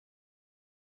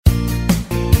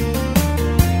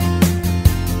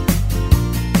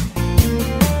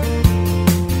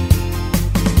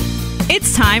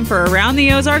time for Around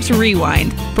the Ozarks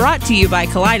Rewind, brought to you by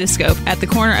Kaleidoscope at the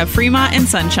corner of Fremont and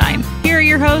Sunshine. Here are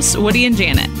your hosts, Woody and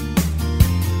Janet.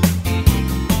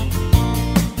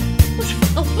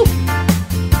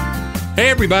 Hey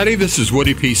everybody, this is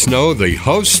Woody P. Snow, the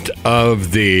host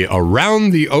of the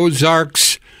Around the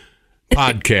Ozarks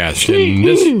podcast.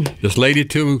 And this lady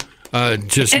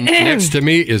just next to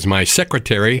me is my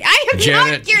secretary. I am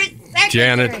Janet, not your secretary.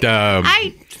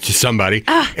 Janet, somebody.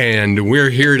 And we're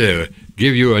here to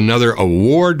give you another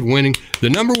award-winning, the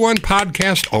number one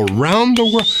podcast around the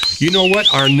world. You know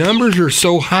what? Our numbers are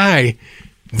so high,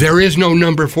 there is no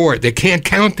number for it. They can't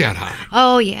count that high.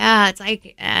 Oh, yeah. It's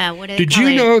like, what is it? Did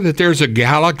you know that there's a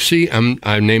galaxy,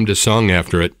 I named a song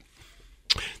after it,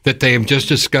 that they have just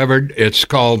discovered? It's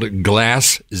called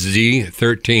Glass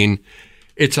Z13.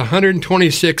 It's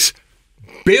 126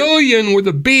 billion with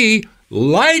a B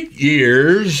light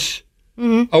years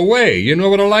away. You know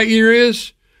what a light year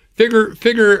is?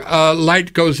 Figure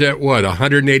light goes at what,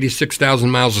 186,000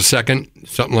 miles a second?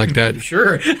 Something like that?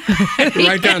 Sure.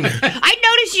 Right down there. I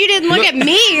noticed you didn't look at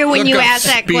me when you asked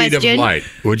that question. Speed of light,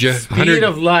 would you? Speed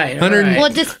of light. 100 Right. Well,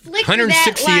 just flick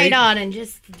that light on and you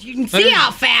can see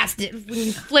how fast it when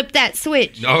you flip that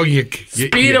switch. Oh,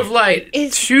 Speed of light.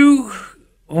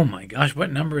 Oh my gosh,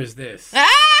 what number is this? What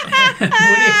do you think?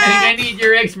 I need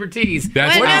your expertise.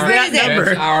 That's What number is it?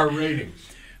 That's our ratings.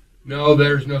 No,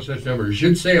 there's no such number. It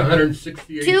should say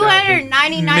 168,000.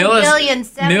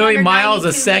 299,792,000,000. Million miles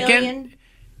a second?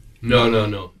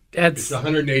 No. That's It's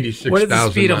 186,000 what is the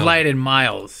speed of miles. light in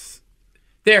miles?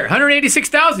 There,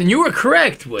 186,000. You were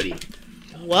correct, Woody.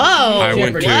 Whoa. I went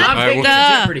Jeopardy. to- I'm I taking went-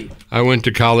 Jeopardy. I went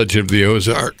to College of the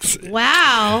Ozarks.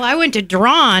 Wow. I went to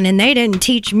Drawn and they didn't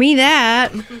teach me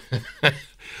that.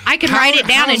 I could write it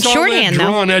down in How's all shorthand, that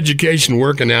though. drawn education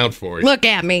working out for you? Look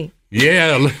at me.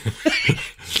 Yeah.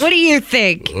 What do you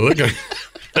think? Look at.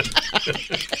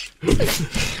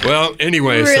 Well,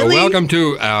 anyway, so Really? welcome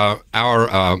to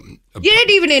our You didn't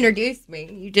even introduce me.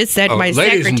 You just said my secretary.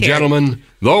 ladies and gentlemen,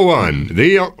 the one,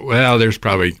 well, there's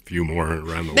probably a few more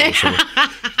around the world. So.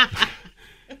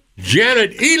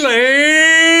 Janet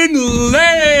Elaine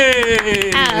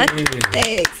Lane.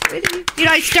 Thanks. You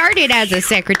know, I started as a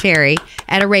secretary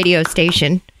at a radio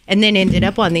station and then ended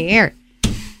up on the air.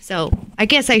 So I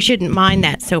guess I shouldn't mind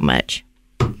that so much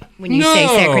when you say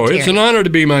secretary. No, it's an honor to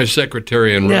be my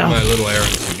secretary and run my little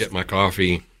errands and get my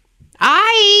coffee.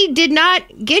 I did not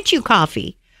get you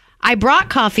coffee. I brought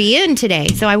coffee in today,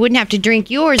 so I wouldn't have to drink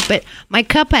yours, but my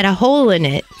cup had a hole in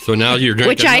it, So now you're drinking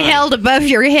which I mine. held above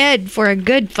your head for a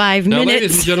good 5 Now, minutes.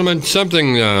 ladies and gentlemen,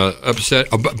 something upset.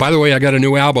 Oh, by the way, I got a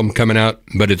new album coming out,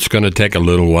 but it's going to take a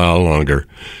little while longer.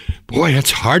 Boy,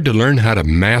 it's hard to learn how to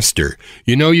master.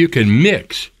 You know, you can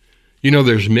mix. You know,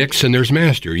 there's mix and there's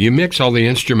master. You mix all the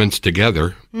instruments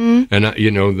together, and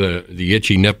you know the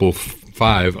Itchy Nipple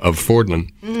 5 of Fordland.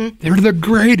 They're the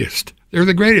greatest. They're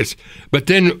the greatest. But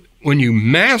then when you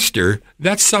master,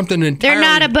 that's something entirely. They're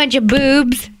not a bunch of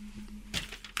boobs.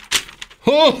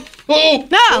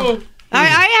 No.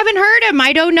 I haven't heard them.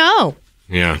 I don't know.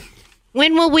 Yeah.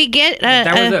 When will we get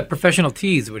That was a professional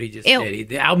tease, what he just said.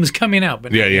 The album's coming out,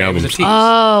 but Yeah, the it was a album's- tease.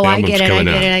 Oh, The I album's get it. I coming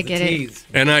get out. it. I It's a get it. tease.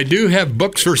 And I do have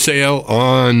books for sale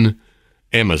on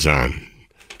Amazon.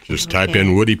 Just type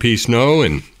in Woody P. Snow,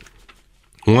 and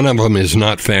one of them is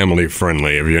not family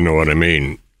friendly, if you know what I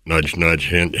mean. Nudge, nudge,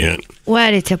 hint, hint.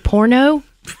 What? It's a porno?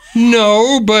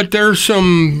 No, but there's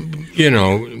some,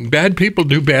 bad people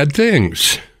do bad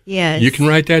things. Yes. You can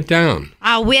write that down.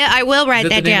 I will write Is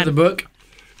that that the name down. of the book?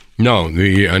 No,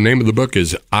 the name of the book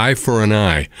is Eye for an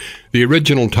Eye. The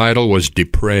original title was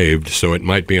Depraved, so it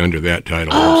might be under that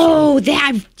title also.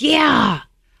 Oh, yeah.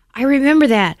 I remember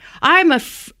that.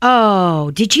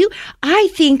 Did you? I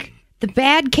think the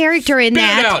bad character in Spit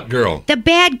that. it out, girl. The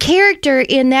bad character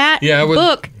in that Yeah, it was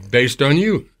book. based on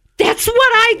you. That's what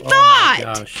I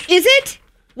thought. gosh. Is it?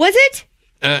 Was it?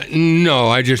 No,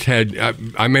 I just had.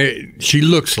 She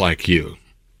looks like you,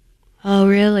 Oh,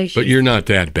 really? but you're not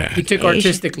that He bad. took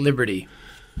artistic liberty.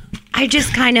 I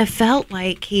just kind of felt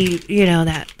like he,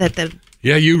 that the.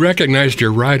 Yeah, you recognized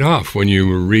her right off when you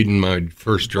were reading my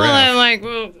first Well, I'm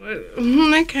draft.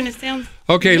 like, that kind of sounds.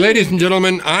 Okay, ladies and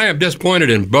gentlemen, I am disappointed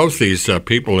in both these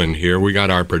people in here. We got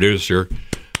our producer,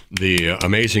 the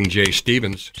amazing Jay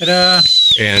Stevens, Ta-da.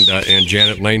 and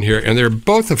Janet Lane here, and they're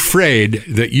both afraid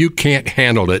that you can't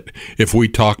handle it if we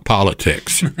talk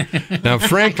politics. Now,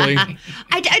 frankly,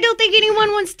 I don't think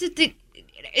anyone wants to.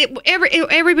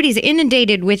 Everybody's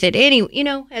inundated with it,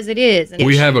 as it is. And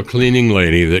we have a cleaning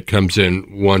lady that comes in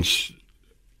once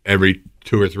every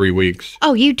 2 or 3 weeks.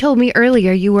 Oh, you told me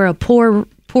earlier you were a poor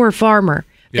farmer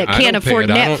that Yeah, I can't don't pay afford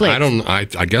it.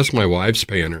 Netflix. I guess my wife's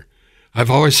paying her. I've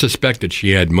always suspected she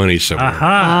had money somewhere.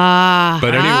 Aha.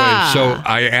 But anyway, so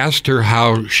I asked her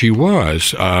how she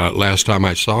was last time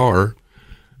I saw her.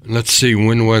 Let's see,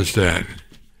 when was that?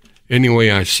 Anyway,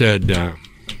 I said,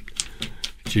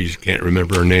 geez, can't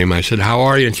remember her name. I said, how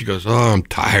are you? And she goes, oh, I'm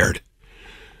tired.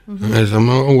 Mm-hmm. I said,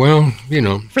 oh, well, you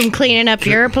know. From cleaning up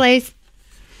your place?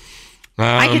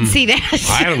 I can see that.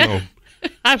 I don't know.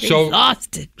 I'm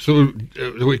exhausted. So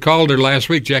we called her last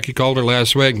week. Jackie called her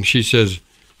last week, and she says,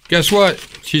 guess what?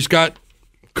 She's got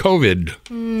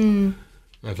COVID.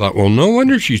 I thought, well, no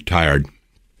wonder she's tired.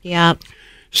 Yeah.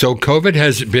 So COVID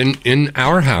has been in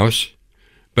our house,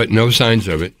 but no signs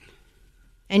of it.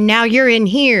 And now you're in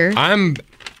here. I'm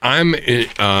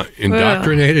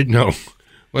indoctrinated. No.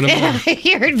 What am I?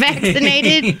 You're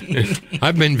vaccinated?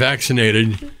 I've been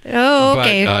vaccinated. Oh,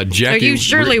 okay. But, Jackie, so you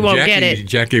surely won't get it.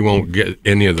 Jackie won't get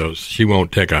any of those. She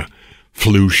won't take a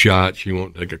flu shot. She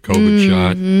won't take a COVID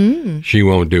shot. She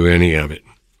won't do any of it.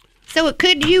 So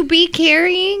could you be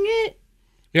carrying it?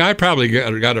 Yeah, I probably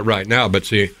got it right now. But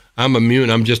see, I'm immune.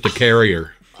 I'm just a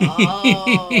carrier.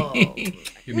 Oh.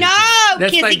 No,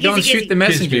 that's kissy, like kissy, don't kissy. shoot the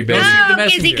messenger. Kiss me, baby. Don't shoot the Oh,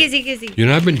 messenger. kissy. You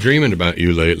know, I've been dreaming about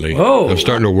you lately. Oh. I'm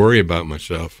starting to worry about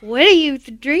myself. What are you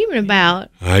dreaming about?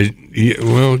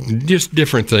 Well, just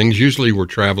different things. Usually we're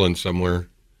traveling somewhere.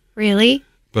 Really?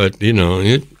 But, you know,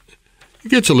 it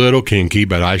gets a little kinky,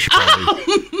 but I should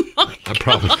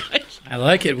probably... I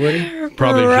like it, Woody.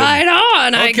 Probably right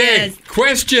on, I okay, guess.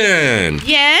 question.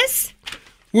 Yes?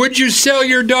 Would you sell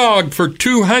your dog for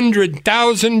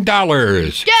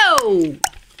 $200,000? No!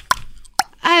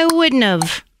 I wouldn't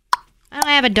have. I don't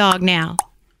have a dog now.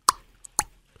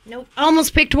 Nope. I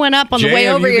almost picked one up on the way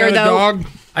over here, though. Dog?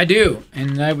 I do,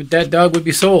 and that dog would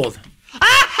be sold.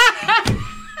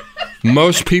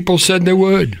 Most people said they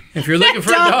would. If you're looking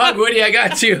for a dog, Woody, I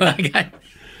got you.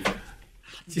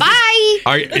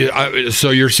 Bye! So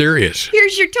you're serious?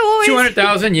 Here's your toys.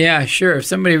 200,000, yeah, sure. If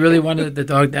somebody really wanted the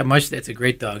dog that much, that's a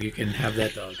great dog. You can have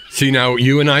that dog. See, now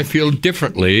you and I feel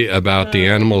differently about the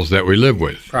animals that we live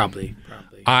with. Probably.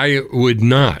 I would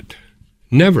not.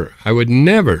 Never. I would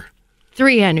never.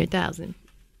 300,000.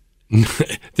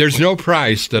 There's no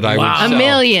price that I would A sell.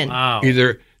 million. Wow.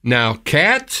 Either now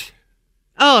cats,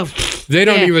 Oh, they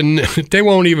don't even. They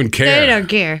won't even care. they don't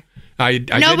care. Nobody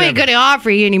Nobody could offer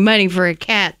you any money for a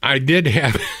cat. I did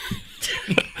have.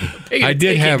 I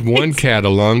did have one cat a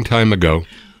long time ago,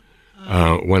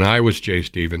 when I was Jay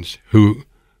Stevens, who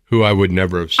I would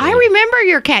never have sold. I remember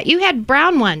your cat. You had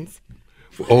brown ones.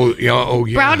 Oh yeah.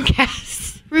 Brown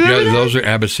cats. Remember Yeah, that? those are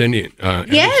Abyssinian.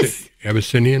 Yes.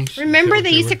 Abyssinians. Remember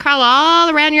they used to crawl all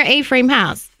around your A-frame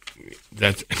house.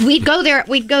 That's. We'd go there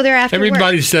after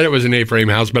Everybody work. said it was an A-frame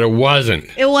house, but it wasn't.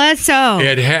 It was so.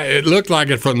 It looked like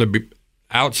it from the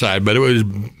outside, but it was.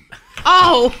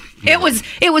 Oh, it was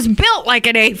built like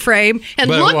an A-frame and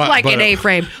But looked what- like but- an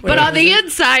A-frame, but on the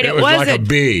inside it was wasn't. like a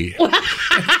bee.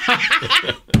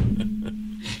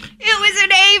 It was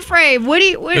an A-frame.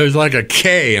 It was like a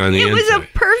K on the It was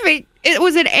inside. it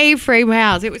was an A-frame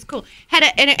house. It was cool.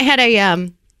 It had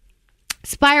a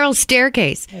spiral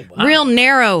staircase. wow. Real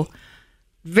narrow,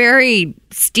 very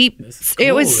steep. cool,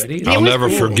 It was. Eddie. It I'll was never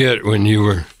cool. forget when you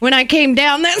were. When I came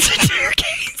down that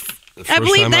staircase. The I first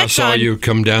believe time I that's saw on- you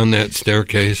come down that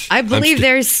staircase. I believe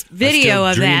there's video I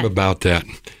of still dream that. about that.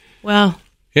 Well,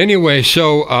 Anyway,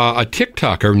 so a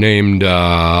TikToker named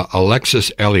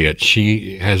Alexis Elliott,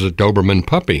 she has a Doberman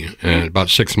puppy, about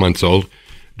 6 months old.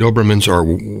 Dobermans are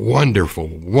wonderful,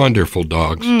 wonderful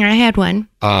dogs. I had one.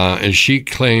 And she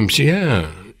claims,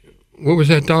 what was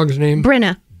that dog's name?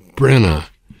 Brenna.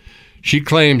 She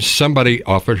claims somebody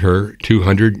offered her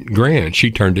 $200,000.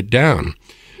 She turned it down.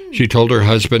 She told her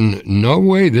husband, no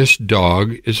way, this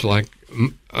dog is like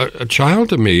a child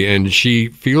to me. And she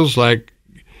feels like,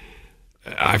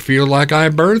 I feel like I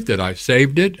birthed it. I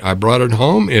saved it. I brought it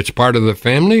home. It's part of the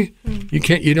family.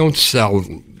 You don't sell,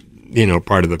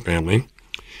 part of the family.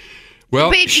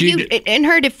 Well, But in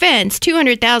her defense,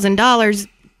 $200,000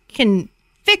 can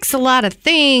fix a lot of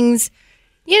things.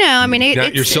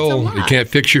 Not your soul. You can't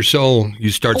fix your soul. You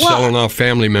start selling off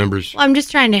family members. Well, I'm just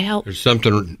trying to help. There's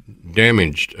something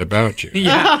damaged about you.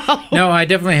 Yeah. No, I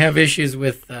definitely have issues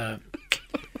with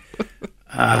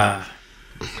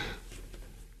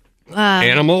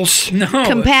Animals? no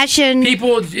Compassion.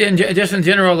 people just in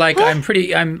general. Like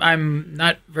I'm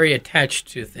not very attached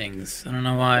to things. I don't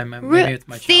know why. Maybe it's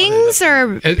my Things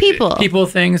childhood. or people? People,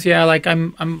 things. Yeah, like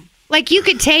I'm. Like you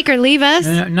could take or leave us.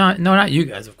 No, not you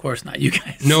guys. Of course, not you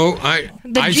guys. No,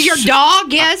 Your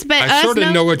dog, yes, but I us, sort of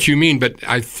no? know what you mean, but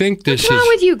I think this What's wrong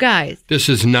with you guys? this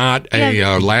is not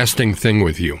a lasting thing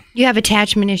with you. You have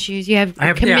attachment issues. You have I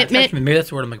have commitment. attachment. Maybe that's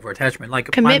the word I'm looking for. Attachment. Like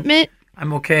Commitment.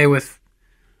 I'm okay with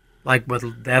Like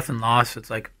with death and loss, it's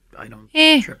like I don't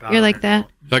trip out. You're on like it that. at all.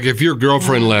 Like if your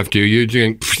girlfriend left you, you'd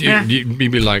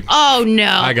be like, Oh no!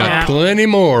 I got plenty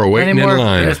more waiting in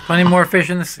line. There's plenty more fish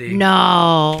in the sea.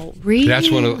 No, really.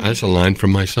 That's a line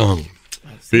from my song.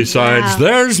 Besides,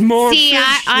 there's more. See,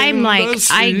 fish I'm in like the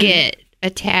sea. I get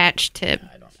attached to.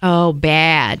 Oh,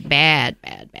 bad.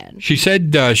 She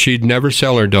said she'd never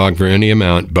sell her dog for any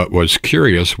amount, but was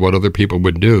curious what other people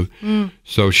would do.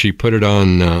 So she put it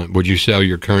on, would you sell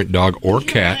your current dog or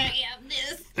cat?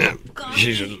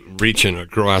 She's reaching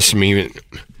across me,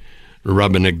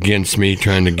 rubbing against me,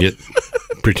 trying to get,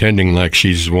 pretending like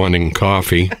she's wanting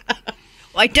coffee.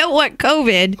 I don't want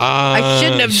COVID. I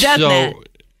shouldn't have done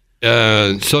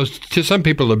that. So to some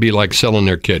people, it'd be like selling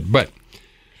their kid, but...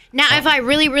 Now, if I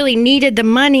really, really needed the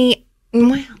money,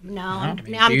 well, no.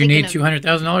 Do Now I'm you thinking need of-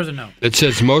 $200,000 or no? It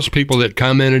says most people that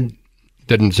commented,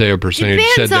 didn't say a percentage,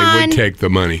 said Depends they on- would take the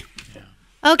money.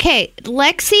 Okay,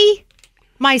 Lexi,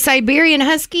 my Siberian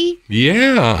Husky.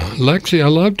 Yeah, Lexi, I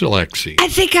loved Lexi. I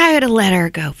think I would have let her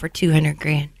go for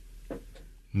 $200,000.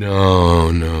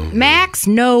 No. Max,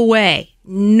 no way.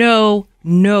 No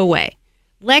way.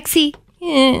 Lexi,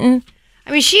 I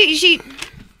mean, she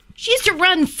used to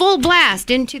run full blast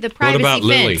into the privacy What about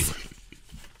Lily? fence.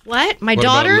 What? My What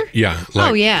about daughter? yeah.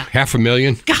 Oh, yeah.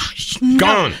 $500,000? Gosh, no.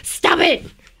 Gone. Stop it.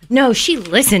 No, she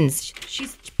listens.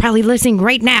 She's probably listening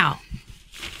right now.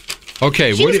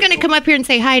 Okay. She was going to come up here and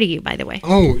say hi to you, by the way.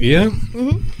 Oh, yeah?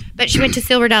 But she went to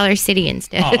Silver Dollar City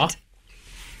instead. Aw.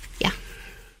 Yeah.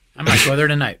 I might go there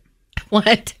tonight.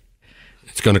 What?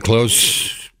 It's going to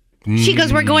close. She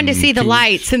goes, we're going to see the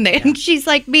lights. And then she's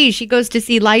like me. She goes to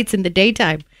see lights in the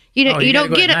daytime. You know, Oh, you you don't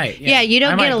gotta go get at a night, yeah. you I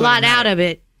don't might get a go lot tonight. out of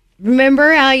it.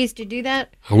 Remember how I used to do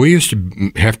that? We used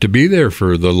to have to be there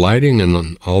for the lighting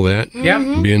and all that.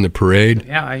 Yep. Be in the parade.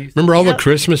 Yeah, I used to. Remember all the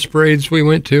Christmas parades we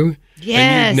went to? And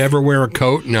Yes. you'd never wear a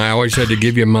coat, and I always had to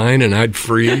give you mine, and I'd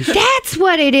freeze. That's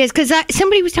what it is. Because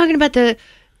somebody was talking about the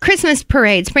Christmas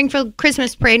parade, Springfield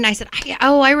Christmas parade, and I said,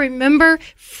 I remember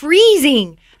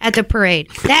freezing at the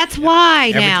parade. That's why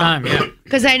Every now. time, yeah.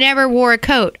 Because I never wore a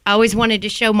coat. I always wanted to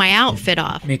show my outfit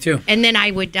off. Me too. And then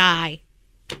I would die.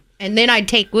 And then I'd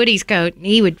take Woody's coat, and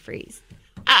he would freeze.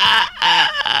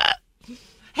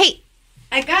 Hey,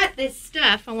 I got this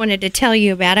stuff I wanted to tell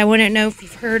you about. I want to know if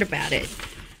you've heard about it.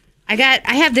 I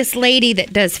have this lady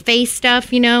that does face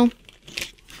stuff, you know?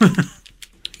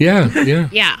 Yeah.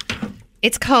 Yeah.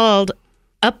 It's called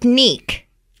Upneek.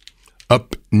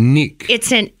 Upneek.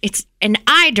 It's an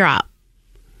eye drop.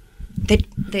 That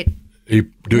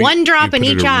One drop you in put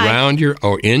it each eye. around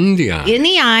in the eye. in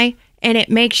the eye, and it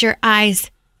makes your eyes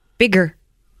bigger.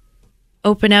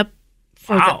 Open up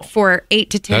Wow. for 8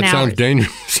 to 10 That hours. sounds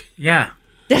dangerous. Yeah.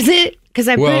 Does it? Because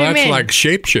I Well, put them that's in. like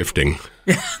shape shifting.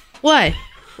 What?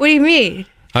 What do you mean?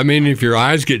 I mean, if your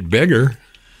eyes get bigger,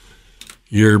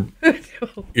 you're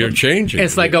changing.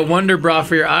 It's like a wonder bra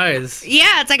for your eyes.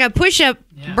 Yeah, it's like a push-up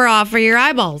bra for your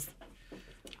eyeballs.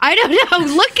 I don't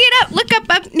know. Look it up. Look up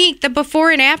Upneek, the before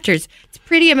and afters. It's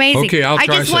pretty amazing. Okay, I'll I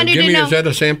try just some. wanted Give to me, know. is that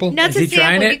a sample? That's Is a he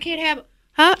trying sample. it? You can't have.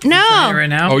 Huh? Trying it No. right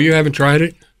now. Oh, you haven't tried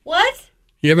it? What?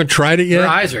 You haven't tried it Your yet?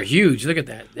 eyes are huge. Look at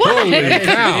that. Holy Yes,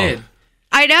 you cow. did.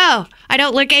 I know. I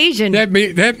don't look Asian. That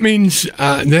means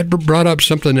that brought up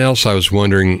something else I was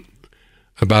wondering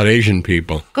about Asian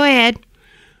people. Go ahead.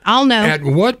 I'll know. At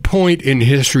what point in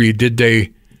history did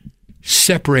they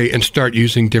separate and start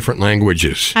using different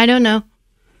languages? I don't know.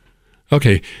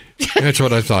 Okay, that's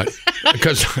what I thought.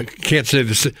 Because I can't say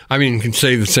this. I mean, you can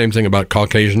say the same thing about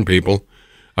Caucasian people.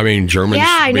 I mean, Germans.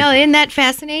 Yeah, I know. Isn't that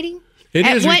fascinating? It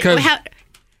is because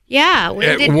yeah. When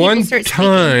did at people one start speaking?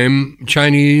 time,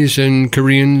 Chinese and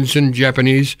Koreans and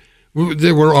Japanese,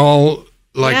 they were all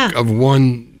like Yeah. of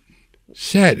one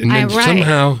set, and then Right.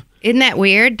 somehow. Isn't that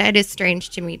weird? That is strange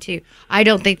to me too. I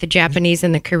don't think the Japanese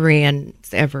and the Koreans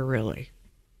ever really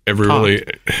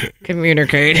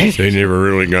communicated. They never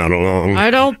really got along.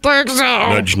 I don't think so.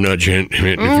 Nudge, nudge, hint,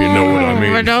 hint, if you know what I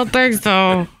mean. I don't think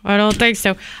so. I don't think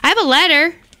so. I have a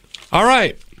letter. All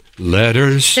right.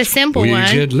 Letters. It's a simple we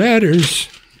one. get letters.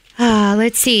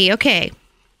 Let's see. Okay.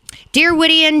 Dear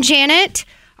Woody and Janet,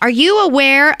 are you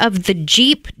aware of the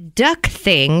Jeep duck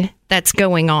thing that's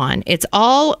going on? It's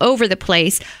all over the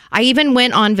place. I even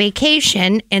went on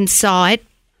vacation and saw it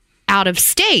out of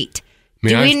state.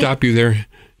 May I stop you there?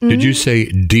 Did you say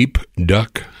deep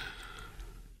duck?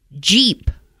 Jeep.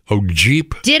 Oh,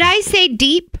 Jeep. Did I say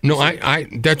deep? No,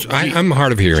 I'm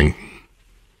hard of hearing.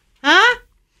 Huh?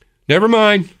 Never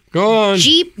mind. Go on.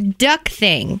 Jeep duck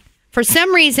thing. For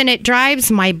some reason, it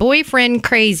drives my boyfriend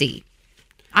crazy.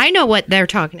 I know what they're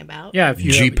talking about. Yeah, if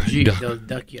you Jeep have a Jeep, duck. they'll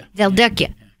duck you. They'll duck you.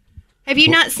 Have you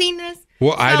not seen this?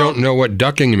 Well, I don't know what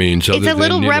ducking means. It's a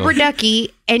little rubber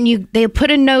ducky, and they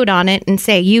put a note on it and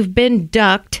say, "You've been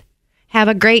ducked. Have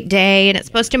a great day," and it's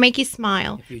supposed to make you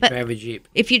smile. If you drive a Jeep.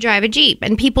 If you drive a Jeep,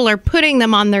 and people are putting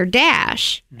them on their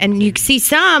dash, and you see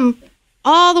some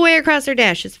all the way across their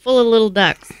dash. It's full of little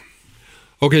ducks.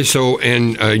 Okay, so,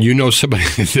 and somebody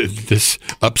this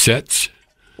upsets?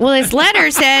 Well, his letter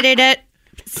said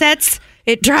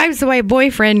it drives my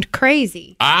boyfriend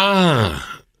crazy.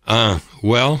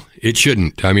 Well, it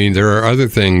shouldn't. I mean, there are other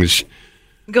things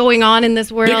going on in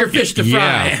this world. Bigger fish to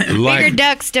fry. Yeah, Bigger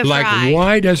ducks to fry. Like,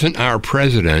 why doesn't our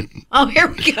president... Oh, here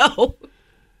we go.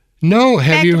 No,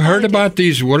 have you heard about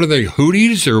these, what are they,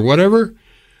 Houthis or whatever?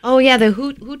 Oh, yeah, the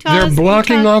Houthis. They're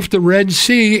blocking off the Red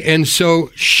Sea, and so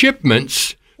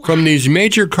shipments from these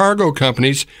major cargo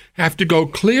companies have to go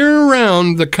clear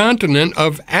around the continent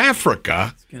of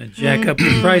Africa. It's going to jack up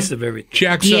the price of everything.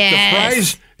 Jacks up the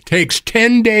price, takes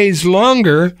 10 days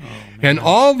longer, and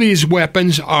all these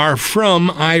weapons are from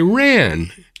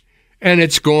Iran. And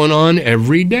it's going on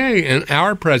every day, and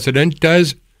our president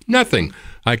does nothing.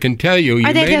 I can tell you,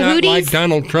 you may not like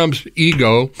Donald Trump's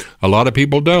ego. A lot of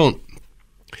people don't,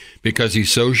 because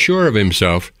he's so sure of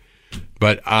himself.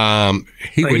 But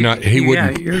he would not. He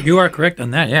wouldn't. Yeah, you are correct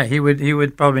on that. Yeah, he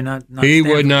would probably not he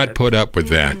would not put up with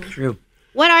that. True.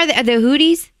 What are the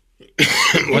Houthis?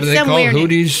 What are they called?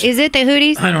 Houthis? Is it the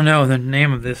Houthis? I don't know the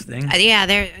name of this thing. Yeah,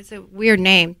 it's a weird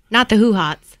name. Not the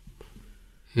Hoo-Hots.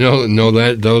 No,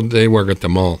 they work at the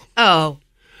mall. Oh,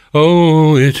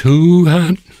 it's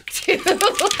Hoo-Hot.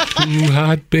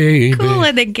 Hoo-Hot, baby. Cool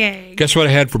in the gang. Guess what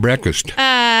I had for breakfast?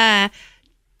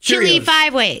 Chili Cheerios.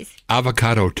 5 ways.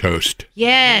 Avocado toast.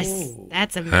 Yes,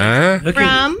 that's amazing. Huh? Look at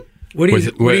From?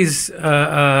 Woody's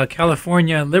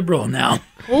California liberal now.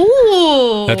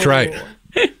 Ooh. That's right.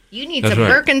 You need That's some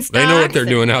right. Birkenstocks. They know what they're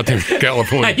doing out there in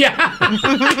California. Yeah.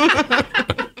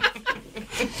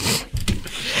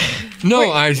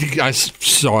 No, I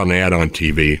saw an ad on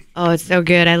TV. Oh, it's so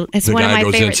good. It's The one of guy my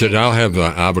goes in favorite and said, "I'll have the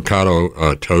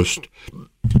avocado toast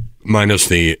minus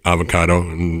the avocado."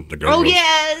 And the girl Oh, goes,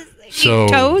 yes. So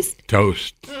Toast?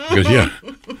 Toast. He goes, yeah.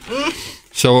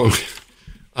 So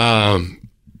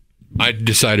I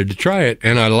decided to try it,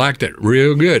 and I liked it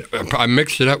real good. I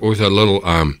mixed it up with a little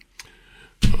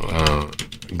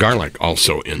garlic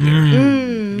also in there.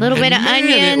 A little bit of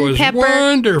onion, it was pepper.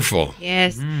 wonderful.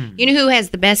 Yes. You know who has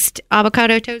the best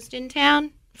avocado toast in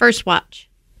town? First Watch.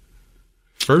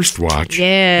 First Watch.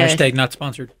 Yeah. Hashtag not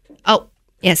sponsored. Oh,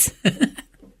 yes.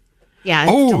 Yeah,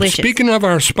 it's delicious. Speaking of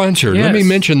our sponsor, Yes. let me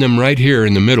mention them right here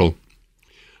in the middle.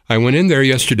 I went in there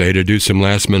yesterday to do some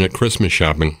last-minute Christmas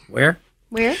shopping. Where?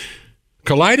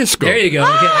 Kaleidoscope. There you go. Oh,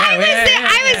 Okay.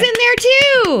 I was in there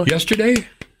too. Yesterday?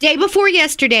 Day before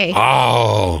yesterday.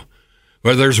 Oh.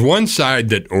 Well, there's one side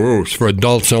that, it's for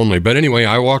adults only. But anyway,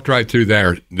 I walked right through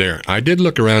there. I did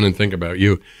look around and think about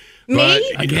you. Me?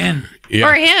 But, Again. yeah.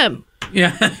 Or him?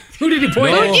 Yeah. Who did he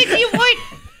point No. at? Who did you point?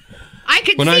 I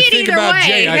could When see I it think either about way.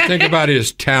 Jay, I think about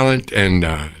his talent and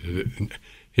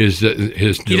his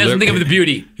He doesn't think of the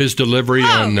beauty. His delivery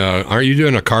on. Are you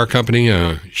doing a car company,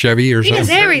 Chevy or He something? does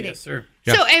everything. Yes, sir.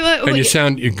 Yeah. So, and you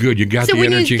sound good. You got so the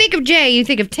when energy. you think of Jay, you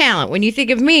think of talent. When you think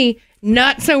of me,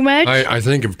 not so much. I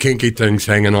think of kinky things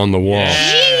hanging on the wall.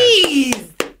 Jeez!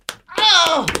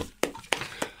 Oh!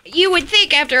 You would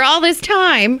think after all this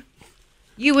time,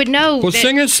 you would know. Well, that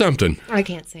sing us something. I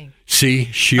can't sing. See,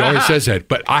 she always says that,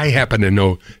 but I happen to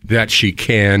know that she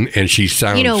can, and she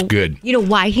sounds good. You know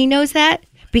why he knows that?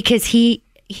 Because he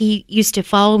used to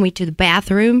follow me to the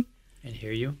bathroom And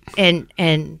hear you.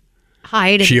 and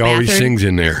hide in She the bathroom. always sings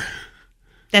in there.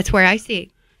 That's where I sing.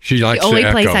 She The likes only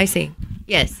to place echo. I sing.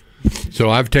 Yes. So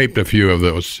I've taped a few of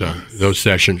those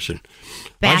sessions, and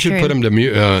I should put them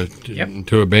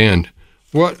to a band.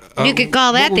 What You could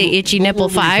call that the Itchy Nipple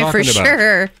what were we 5 for talking about?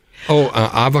 sure. Oh,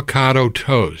 avocado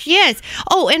toast. Yes.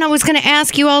 Oh, and I was going to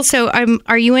ask you also,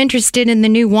 are you interested in the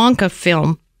new Wonka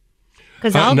film?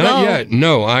 Because I'll Not go. yet.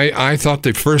 No, I thought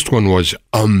the first one was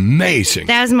amazing.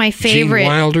 That was my favorite. Gene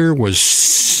Wilder was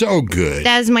so good.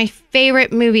 That was my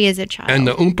favorite movie as a child. And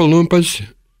the Oompa Loompas,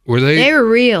 were they? They were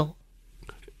real.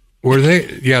 Were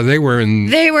they? Yeah, they were in.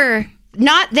 They weren't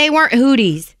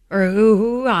Hooties or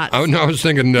Hoo-Hots. Oh no, I was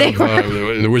thinking of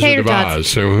the Wizard Tater of tots. Oz.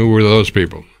 So who were those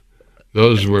people?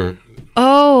 Those were.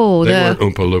 Oh, They weren't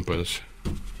Oompa Loompas.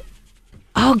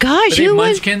 Oh gosh, Were they who was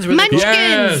Munchkins? Were they called?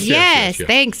 Munchkins? Yes.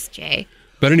 Thanks, Jay.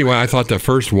 But anyway, I thought the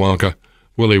first Wonka,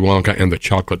 Willy Wonka and the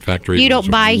Chocolate Factory. You don't was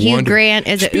buy Hugh wonderful. Grant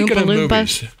as a Speaking Oompa of Loompa?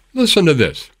 movies, listen to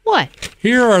this. What?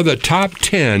 Here are the top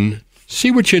 10.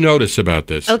 See what you notice about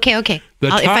this. Okay. The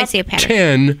If top I see a pattern.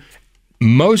 10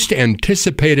 most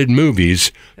anticipated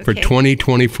movies for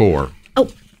 2024. Oh,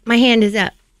 My hand is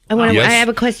up. I have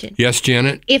a question. Yes,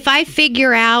 Janet? If I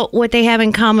figure out what they have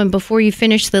in common before you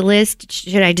finish the list,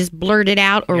 should I just blurt it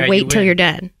out or wait till you're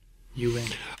done? You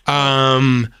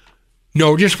win.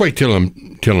 No, just wait till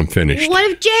I'm finished. What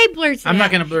if Jay blurts it out? I'm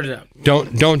not going to blurt it out.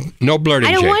 No blurting,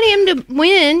 I don't Jay. want him to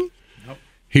win. Nope.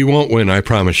 He won't win, I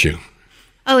promise you.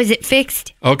 Oh, is it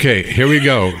fixed? Okay, here we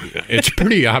go. It's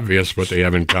pretty obvious what they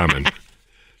have in common.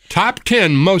 Top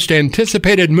 10 most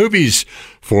anticipated movies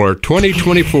for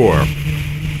 2024.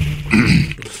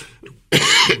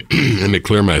 Let me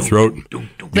clear my throat. The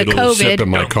Get a little COVID. sip of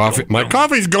my coffee. My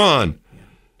coffee's gone.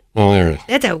 Oh, there it is.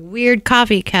 That's a weird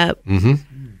coffee cup.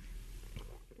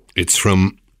 It's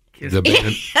from the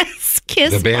band,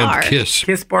 Kiss the band Bar. Kiss.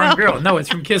 Kiss Bar and Grill. No, it's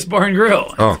from Kiss Bar and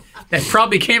Grill. Oh. That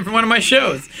probably came from one of my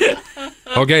shows.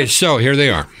 Okay, so here they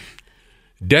are.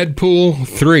 Deadpool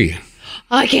 3.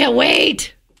 I can't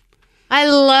wait. I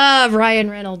love Ryan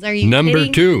Reynolds. Are you Number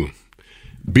kidding? 2.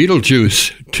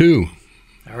 Beetlejuice 2.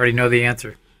 I already know the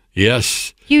answer.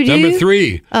 Yes. You do? Number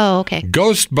 3. Oh, okay.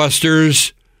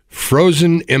 Ghostbusters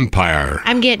Frozen Empire.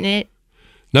 I'm getting it.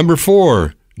 Number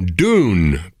 4.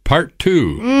 Dune Part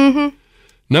 2. Mm-hmm.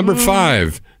 Number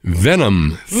 5.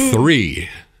 Venom 3.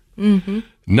 Mm-hmm.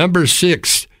 Number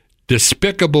 6.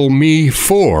 Despicable Me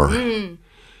 4.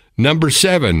 Number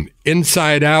 7.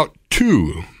 Inside Out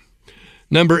 2.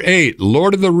 Number 8.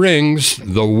 Lord of the Rings,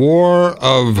 The War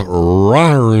of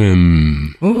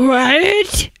Rohirrim.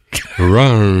 What?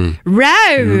 Rohirrim.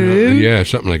 Row. Yeah,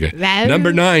 something like that. Row.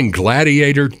 Number 9.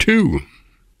 Gladiator 2.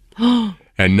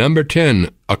 And number 10.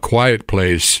 A Quiet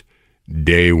Place,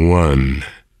 Day 1.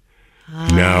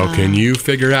 Now, can you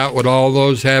figure out what all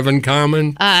those have in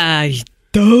common?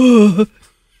 Duh.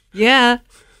 Yeah.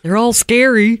 They're all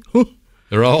scary.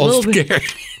 They're all Little bit. scared.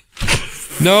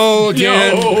 No,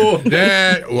 Jen, No.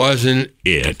 that wasn't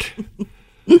it.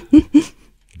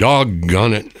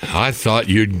 Doggone it. I thought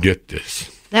you'd get this.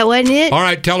 That wasn't it? All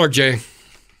right, tell her, Jay.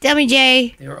 Tell me,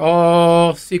 Jay. They're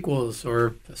all sequels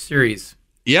or a series.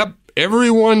 Yep,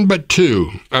 everyone but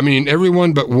 2. I mean,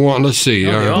 everyone but 1. Let's see.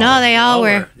 No, they all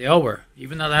were. They all were.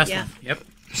 Even the last Yeah. one. Yep.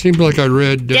 Seems like I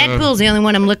read Deadpool's the only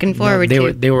one I'm looking forward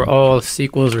to. They were all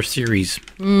sequels or series.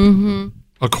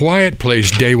 A Quiet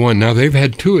Place, Day 1. Now, they've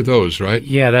had 2 of those, right?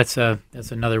 Yeah, that's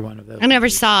another one of those. I never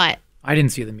saw it. I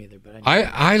didn't see them either, but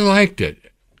I liked it.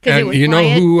 'Cause it And was you know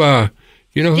quiet? who?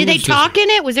 You know Did who they was talk in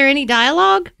it? Was there any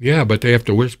dialogue? Yeah, but they have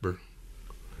to whisper.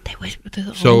 They whispered the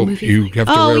whole So movie. you have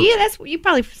to Oh, wear- yeah, you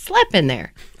probably slept in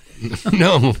there.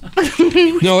 No,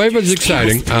 it was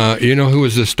exciting. You know who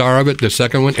was the star of it? The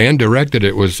second one, and directed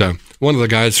it was one of the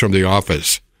guys from The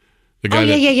Office. The guy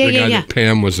yeah, yeah. that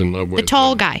Pam was in love with. The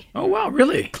tall guy. oh wow,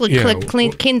 really?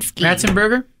 Kinski.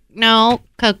 Ratzenberger? No,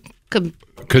 Kaczynski.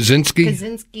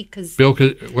 Kaczynski. Bill.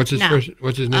 What's his No. first?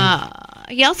 What's his name?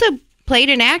 He also played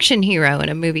an action hero in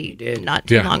a movie did. not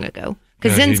too Yeah. long ago.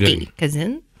 Yeah, he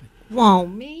Kaczynski. Whoa,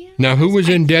 man. Now, who was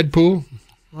in Deadpool?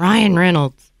 Ryan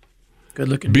Reynolds. Good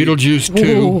looking. Beetlejuice 2.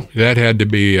 Ooh. That had to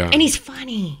be. And he's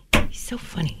funny. He's so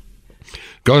funny.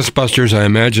 Ghostbusters. I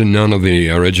imagine none of the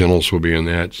originals will be in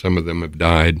that. Some of them have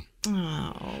died.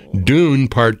 Oh. Dune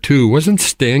Part 2. Wasn't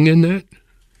Sting in that?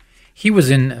 He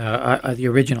was in the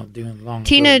original Dune long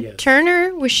Tina ago, yes.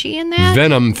 Turner, was she in that?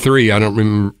 Venom 3. I don't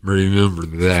remember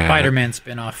that. Spider-Man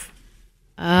spinoff.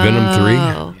 Venom 3?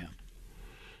 Oh.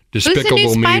 Despicable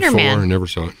new Me Spider-Man? 4. Never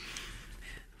saw it.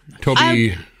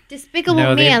 Toby Despicable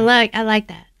No, Me. they- I like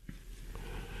that.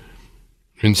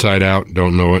 Inside Out.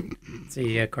 Don't know it. It's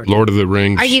a cartoon. Lord of the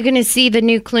Rings. Are you going to see the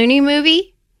new Clooney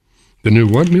movie? The new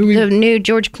what movie? The new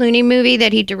George Clooney movie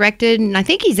that he directed, and I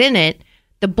think he's in it.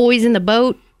 The Boys in the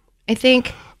Boat, I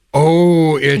think.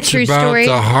 Oh, it's true about story.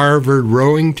 the Harvard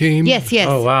rowing team? Yes.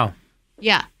 Oh wow.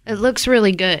 Yeah, it looks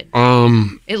really good.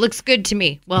 It looks good to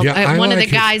me. Well, Yeah, I one of the like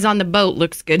it. guys on the boat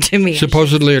looks good to me.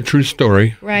 Supposedly a true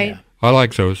story. Right. Yeah. I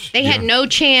like those. They had no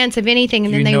chance of anything,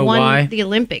 and Do then you they know won why? the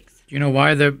Olympics. Do you know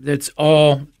why it's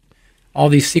all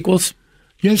these sequels?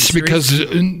 Yes, Series? because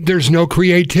there's no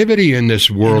creativity in this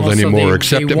world And also anymore, they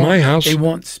except at won't- my house. They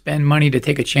won't spend money to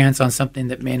take a chance on something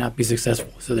that may not be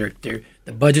successful. So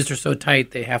the budgets are so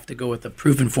tight, they have to go with a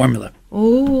proven formula.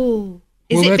 Oh.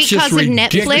 Is Well, it that's just because of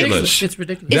ridiculous. Netflix? It's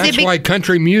ridiculous. Is it That's be- why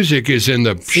country music is in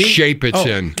the shape it's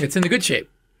in. It's in the good shape.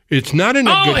 It's not in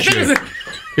a Oh, good I thought it shape. was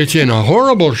It's in a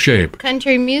horrible shape.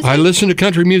 Country music? I listened to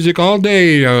country music all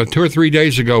day 2 or 3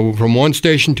 days ago from one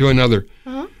station to another.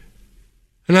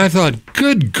 And I thought,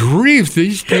 good grief,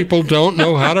 these people don't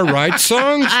know how to write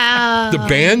songs.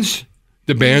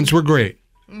 The bands were great.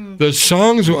 The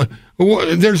songs,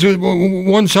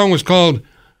 one song was called,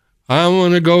 I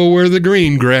Want to Go Where the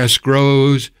Green Grass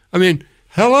Grows. I mean,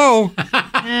 hello.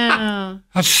 Oh.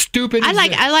 How stupid I is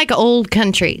like that? I like old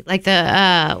country, like the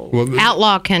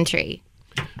outlaw country.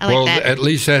 I like that. At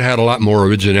least that had a lot more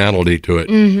originality to it.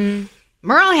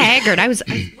 Merle Haggard.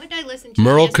 What did I listen to?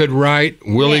 Merle yesterday? could write.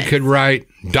 Willie Yes. could write.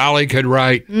 Dolly could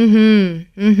write.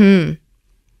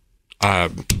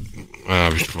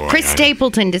 Chris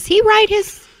Stapleton. Does he write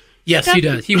his? Yes, stuff? he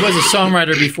does. He was a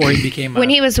songwriter before he became. When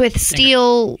he was with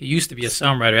Steel, he used to be a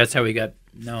songwriter. That's how he got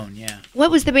known. Yeah. what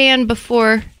was the band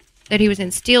before that he was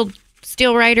in? Steel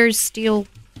Writers, Steel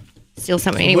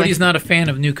something. Anyway, Woody's not a fan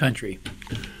of new country.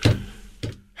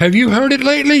 Have you heard it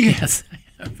lately? Yes.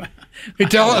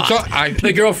 The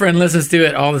The girlfriend listens to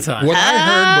it all the time. what I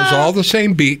heard was all the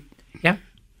same beat. Yeah.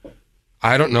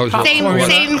 I don't know.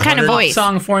 Same kind of voice.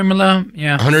 Song formula.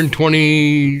 Yeah.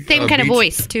 120. same kind of beats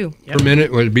voice too. per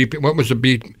minute. What was the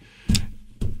beat?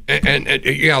 And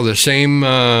yeah, the same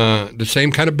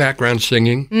kind of background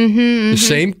singing. The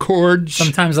same chords.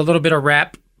 Sometimes a little bit of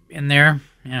rap in there.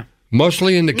 Yeah.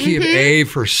 Mostly in the key of A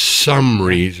for some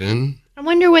reason. I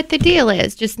wonder what the deal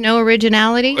is. Just no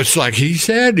originality. It's like he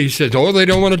said, oh, they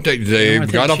don't want to take, they've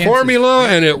wanna got a take chances. formula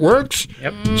and it works.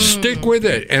 Yep. Stick with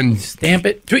it. And Stamp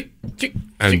it. Tweet.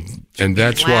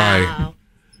 that's Wow.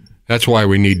 why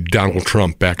we need Donald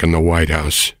Trump back in the White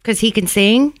House. Because he can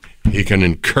sing. He can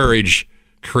encourage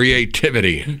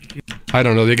creativity. I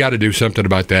don't know. They got to do something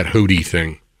about that Hootie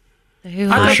thing. I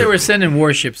thought they were sending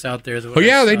warships out there. Oh,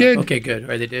 yeah, they did. Okay, good.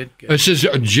 Right, they did. Good. This is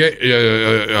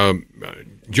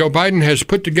Joe Biden has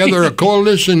put together a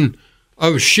coalition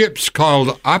of ships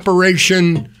called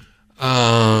Operation.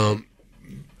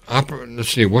 Let's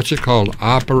see, what's it called?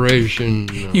 Operation.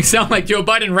 You sound like Joe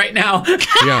Biden right now.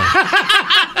 Yeah.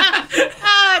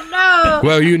 Oh no!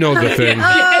 Well, you know the thing.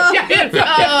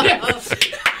 Well,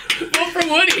 from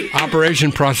Woody.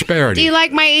 Operation Prosperity. Do you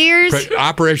like my ears?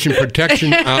 Operation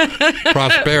Protection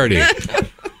Prosperity.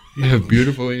 You have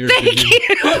beautiful ears. Thank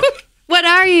you. What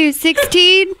are you?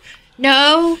 16?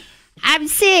 No, I'm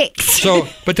 6. So,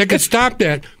 but they could stop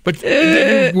that. But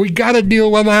we got to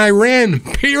deal with Iran.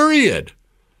 Period.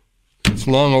 It's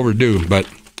long overdue, but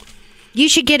You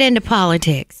should get into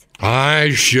politics.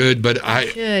 I should. But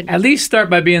Should. At least start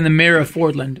by being the mayor of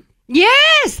Fordland.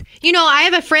 Yes. You know, I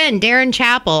have a friend, Darren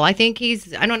Chappell. I think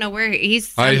I don't know where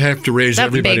he's. I have to raise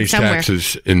Something big everybody's somewhere.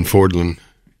 taxes in Fordland.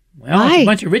 Well, Why? there's a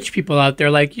bunch of rich people out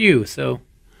there like you, so.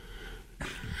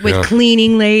 With Yeah.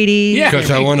 cleaning ladies. Yeah.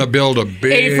 Because I want to build a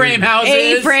big A-frame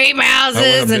houses. A-frame I want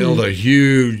houses. to build a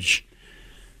huge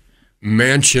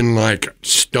mansion-like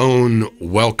stone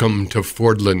welcome to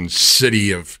Fordland,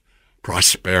 city of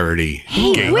prosperity.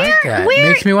 Hey, That where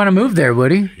makes me want to move there,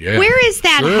 Woody. Yeah. where is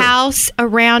that Sure. house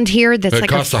around here that's It like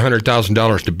cost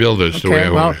 $100,000 to build this. The way Okay,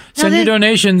 I well, want it. send your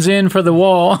donations in for the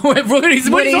wall. Woody's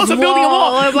also building a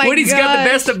wall. wall. Oh, my Woody's got the gosh.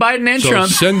 best of Biden and So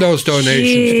Trump. send those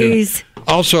donations Jeez. too.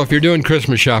 Also, if you're doing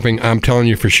Christmas shopping, I'm telling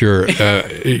you for sure,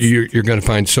 you're going to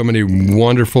find so many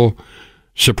wonderful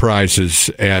surprises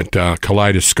at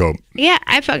Kaleidoscope. Yeah,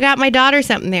 I got my daughter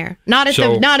something there. Not at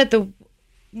the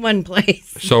one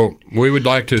place. So we would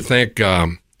like to thank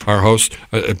our hosts,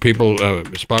 people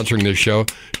sponsoring this show,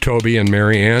 Toby and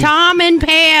Mary Ann. Tom and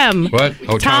Pam. What?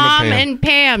 Oh, Tom and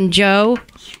Pam, Joe.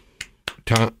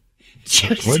 Tom.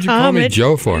 Just What'd you call Tom me and-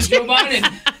 Joe for? Joe Biden.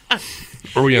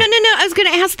 Oh, yeah. No. I was going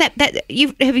to ask that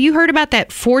have you heard about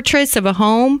that fortress of a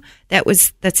home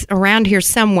that's around here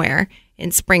somewhere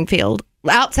in Springfield,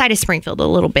 outside of Springfield a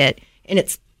little bit, and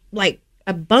it's like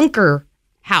a bunker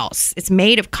house. It's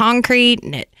made of concrete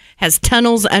and it has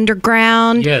tunnels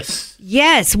underground. Yes.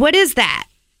 Yes. What is that?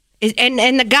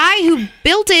 And the guy who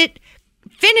built it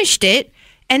finished it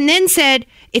and then said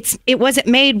it wasn't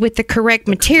made with the correct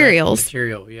materials.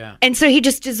 Material, yeah. And so he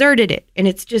just deserted it. And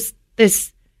it's just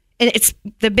this, and it's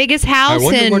the biggest I house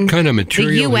wonder in what kind of the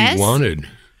material U.S. he wanted.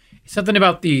 Something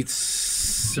about the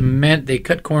cement. They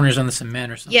cut corners on the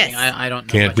cement or something. Yes. I don't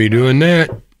know. Can't much be about doing that.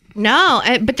 No,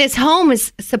 but this home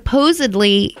is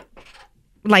supposedly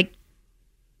like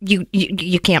you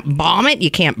can't bomb it, you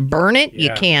can't burn it, you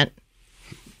Yeah. can't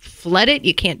flood it,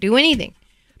 you can't do anything.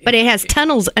 But it has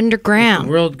tunnels The underground.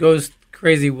 world goes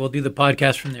crazy. We'll do the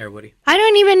podcast from there, Woody. I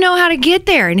don't even know how to get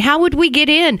there, and how would we get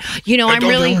in? You know,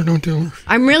 Don't tell her.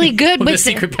 I'm really good The with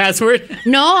secret password.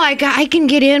 No, I can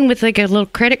get in with like a little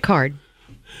credit card.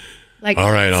 Like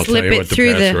All right, I'll tell slip you it what the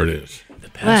through password is. The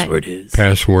password is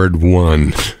Password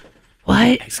 1.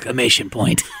 What? exclamation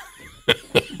point.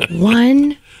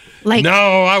 One? Like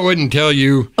No, I wouldn't tell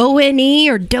you. ONE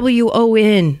or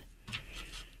WON?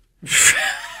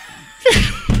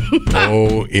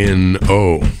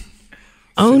 O-N-O.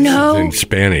 Oh no. In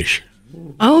Spanish.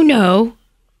 Oh no.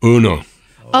 Uno.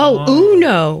 Oh,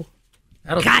 Uno.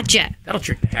 Gotcha. That'll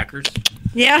trick the hackers.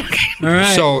 Yeah. All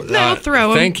right. So No,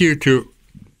 throw 'em. thank you to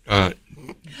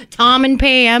Tom and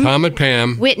Pam. Tom and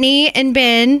Pam, Whitney and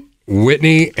Ben.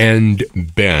 Whitney and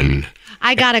Ben.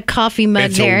 I got a coffee mug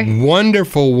It's there. a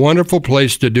wonderful, wonderful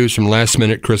place to do some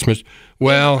last-minute Christmas.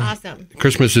 Well, Awesome.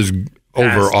 Christmas is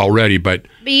over already, but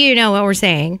But you know what we're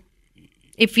saying.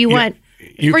 If you want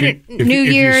you for can, if, New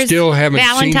if Year's, you still haven't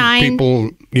Valentine, seen people,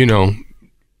 you know.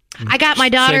 I got my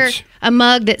daughter Since- a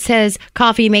mug that says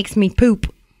 "Coffee makes me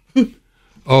poop."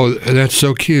 Oh, that's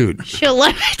so cute. She'll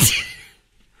love it.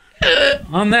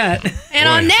 On that. And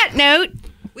on that note,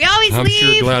 we always I'm leave.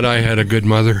 sure glad I had a good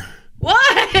mother.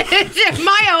 What?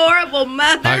 My horrible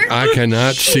mother. I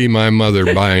cannot see my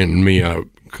mother buying me a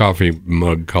coffee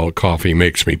mug called "Coffee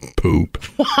Makes Me Poop."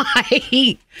 Why?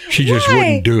 She just Why?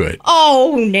 wouldn't do it.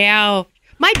 Oh, now.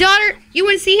 My daughter, you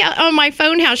want to see how, on my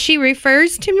phone how she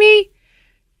refers to me?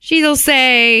 She'll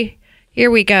say,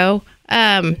 here we go.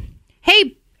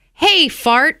 Hey,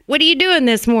 fart, what are you doing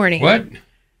this morning? What?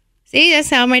 See,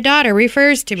 that's how my daughter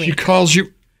refers to me. She calls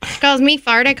you She calls me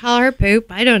fart, I call her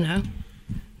poop. I don't know.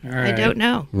 All right. I don't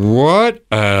know. what?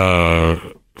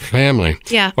 Family.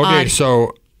 Yeah, Okay, odd.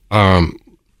 so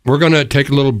we're gonna take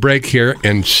a little break here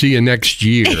and see you next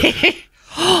year.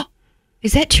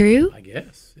 Is that true? I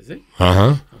guess. Is it? Uh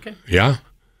huh. Okay. Yeah.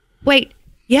 Wait,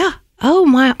 yeah. Oh,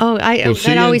 my. Oh, We'll see that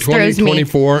you in always throws me.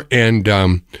 2024,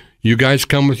 and you guys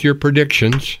come with your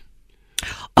predictions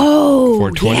Oh,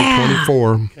 for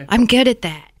 2024. yeah. I'm good at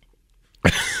that.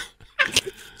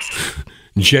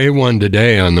 Jay won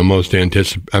today on the most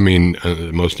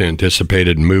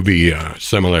anticipated movie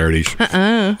similarities.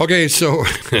 Okay, so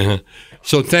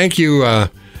so thank you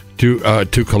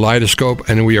to Kaleidoscope,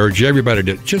 and we urge everybody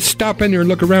to just stop in there and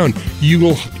look around.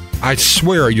 I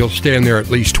swear, you'll stand there at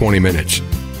least 20 minutes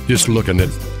just looking at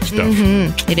stuff.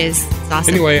 It is. It's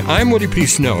awesome. Anyway, I'm Woody P.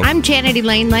 Snow. I'm Janet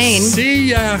Elaine Lane. See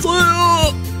ya.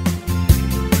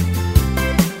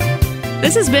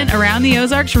 This has been Around the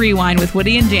Ozarks Rewind with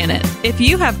Woody and Janet. If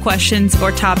you have questions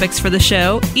or topics for the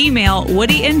show, email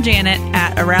Woody and Janet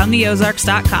at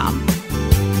aroundtheozarks.com.